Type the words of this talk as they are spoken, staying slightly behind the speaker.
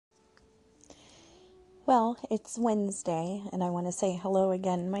Well, it's Wednesday, and I want to say hello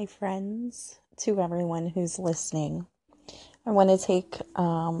again, my friends, to everyone who's listening. I want to take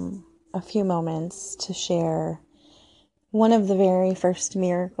a few moments to share one of the very first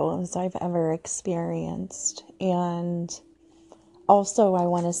miracles I've ever experienced. And also, I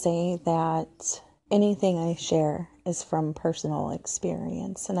want to say that anything I share is from personal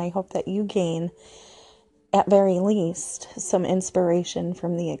experience, and I hope that you gain, at very least, some inspiration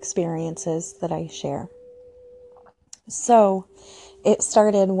from the experiences that I share. So it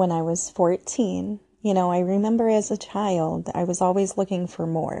started when I was 14. I remember as a child, I was always looking for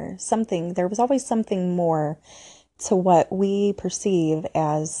more. There was always something more to what we perceive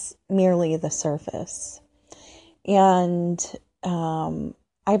as merely the surface. And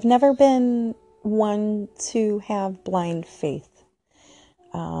I've never been one to have blind faith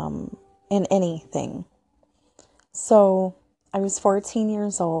in anything. So I was 14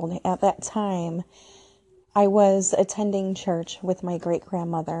 years old. At that time, I was attending church with my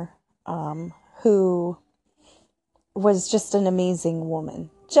great-grandmother, who was just an amazing woman.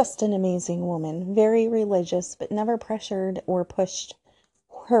 Very religious, but never pressured or pushed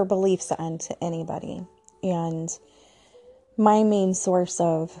her beliefs onto anybody. And my main source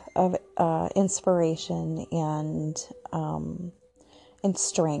of inspiration and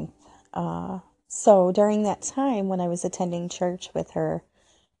strength. So during that time when I was attending church with her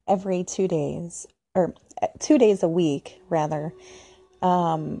every 2 days, or 2 days a week, rather,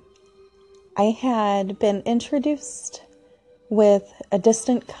 I had been introduced with a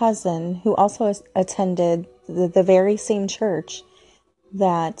distant cousin who also attended the very same church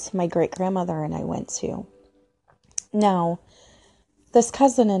that my great-grandmother and I went to. Now, this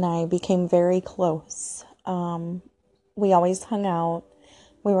cousin and I became very close. We always hung out.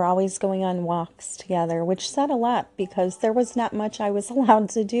 We were always going on walks together, which said a lot because there was not much I was allowed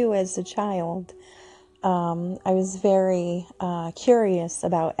to do as a child. I was very curious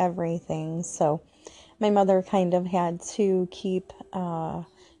about everything, so my mother kind of had to keep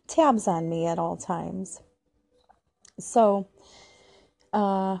tabs on me at all times. So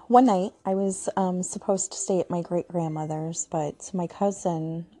one night I was supposed to stay at my great-grandmother's, but my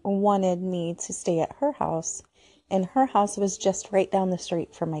cousin wanted me to stay at her house, and her house was just right down the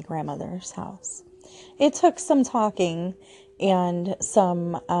street from my grandmother's house. It took some talking and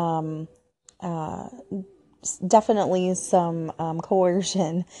definitely some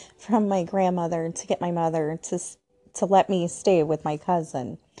coercion from my grandmother to get my mother to let me stay with my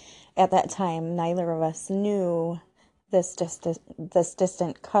cousin. At that time, neither of us knew this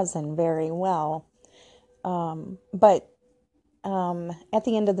distant cousin very well. But at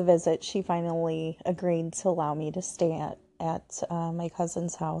the end of the visit, she finally agreed to allow me to stay at my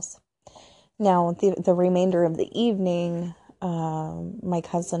cousin's house. Now, the remainder of the evening, my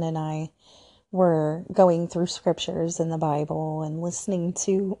cousin and I were going through scriptures in the Bible and listening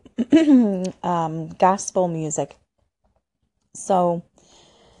to gospel music. So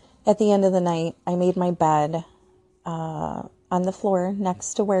at the end of the night, I made my bed on the floor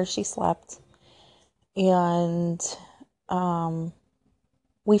next to where she slept, and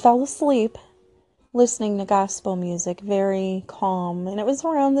we fell asleep listening to gospel music, very calm, and it was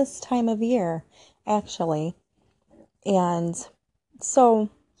around this time of year, actually. And so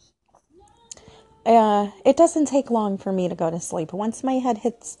it doesn't take long for me to go to sleep. Once my head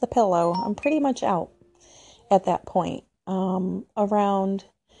hits the pillow, I'm pretty much out at that point. Around,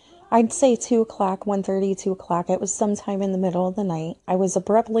 I'd say 2 o'clock, 1:30, 2 o'clock. It was sometime in the middle of the night. I was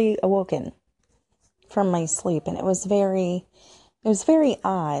abruptly awoken from my sleep, and it was very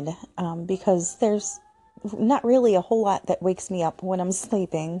odd, because there's not really a whole lot that wakes me up when I'm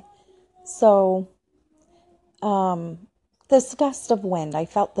sleeping. So, this gust of wind, I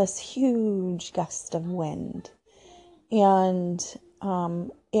felt this huge gust of wind, and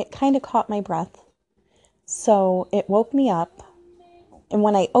it kind of caught my breath. So it woke me up, and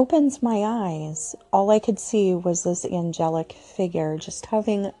when I opened my eyes, all I could see was this angelic figure just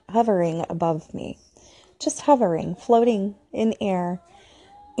hovering above me, just hovering, floating in air.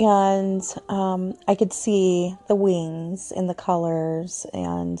 And I could see the wings and the colors,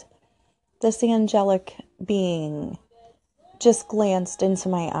 and this angelic being just glanced into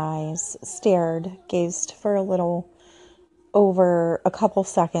my eyes, gazed for a little over a couple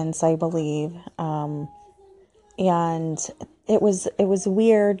seconds, I believe. And it was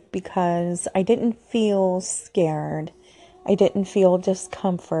weird because I didn't feel scared. I didn't feel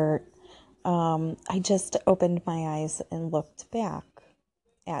discomfort. I just opened my eyes and looked back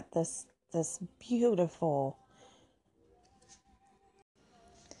at this beautiful.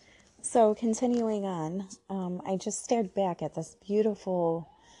 So continuing on, I just stared back at this beautiful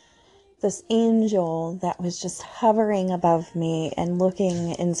this angel that was just hovering above me and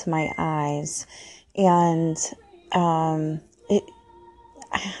looking into my eyes. And it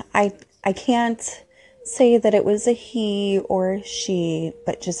I can't say that it was a he or a she,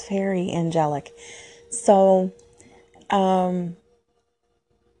 but just very angelic. So in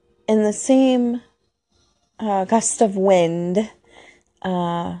the same gust of wind,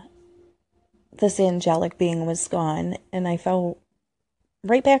 this angelic being was gone, and I fell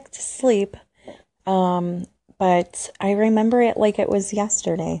right back to sleep. But I remember it like it was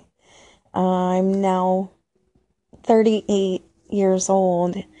yesterday. I'm now 38 years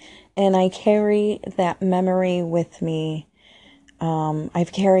old, and I carry that memory with me.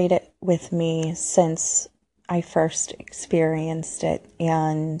 I've carried it with me since I first experienced it,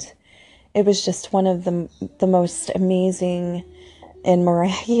 and it was just one of the most amazing and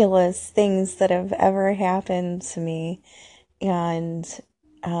miraculous things that have ever happened to me. And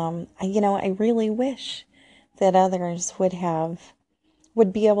I really wish that others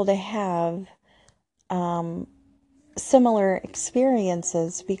would be able to have similar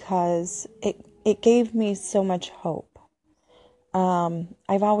experiences, because it gave me so much hope.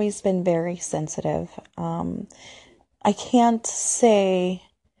 I've always been very sensitive. I can't say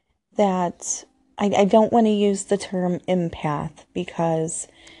that I don't want to use the term empath, because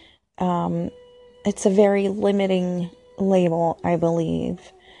it's a very limiting label, I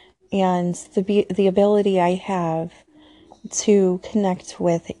believe. And the ability I have to connect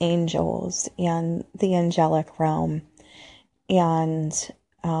with angels and the angelic realm, and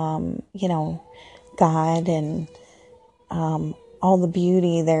God, and all the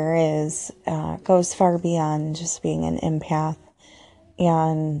beauty there is, goes far beyond just being an empath.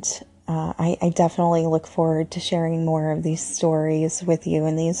 And I definitely look forward to sharing more of these stories with you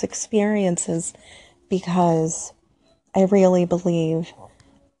and these experiences, because I really believe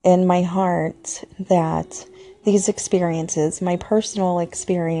in my heart that these experiences, my personal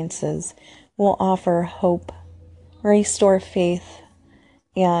experiences, will offer hope, restore faith,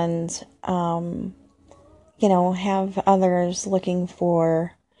 and have others looking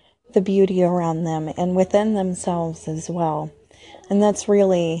for the beauty around them and within themselves as well. And that's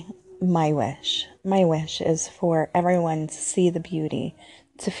really my wish. My wish is for everyone to see the beauty,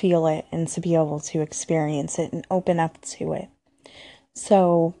 to feel it, and to be able to experience it and open up to it.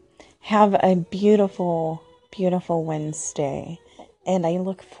 So have a beautiful, beautiful Wednesday, and I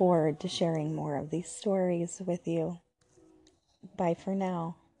look forward to sharing more of these stories with you. Bye for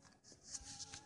now.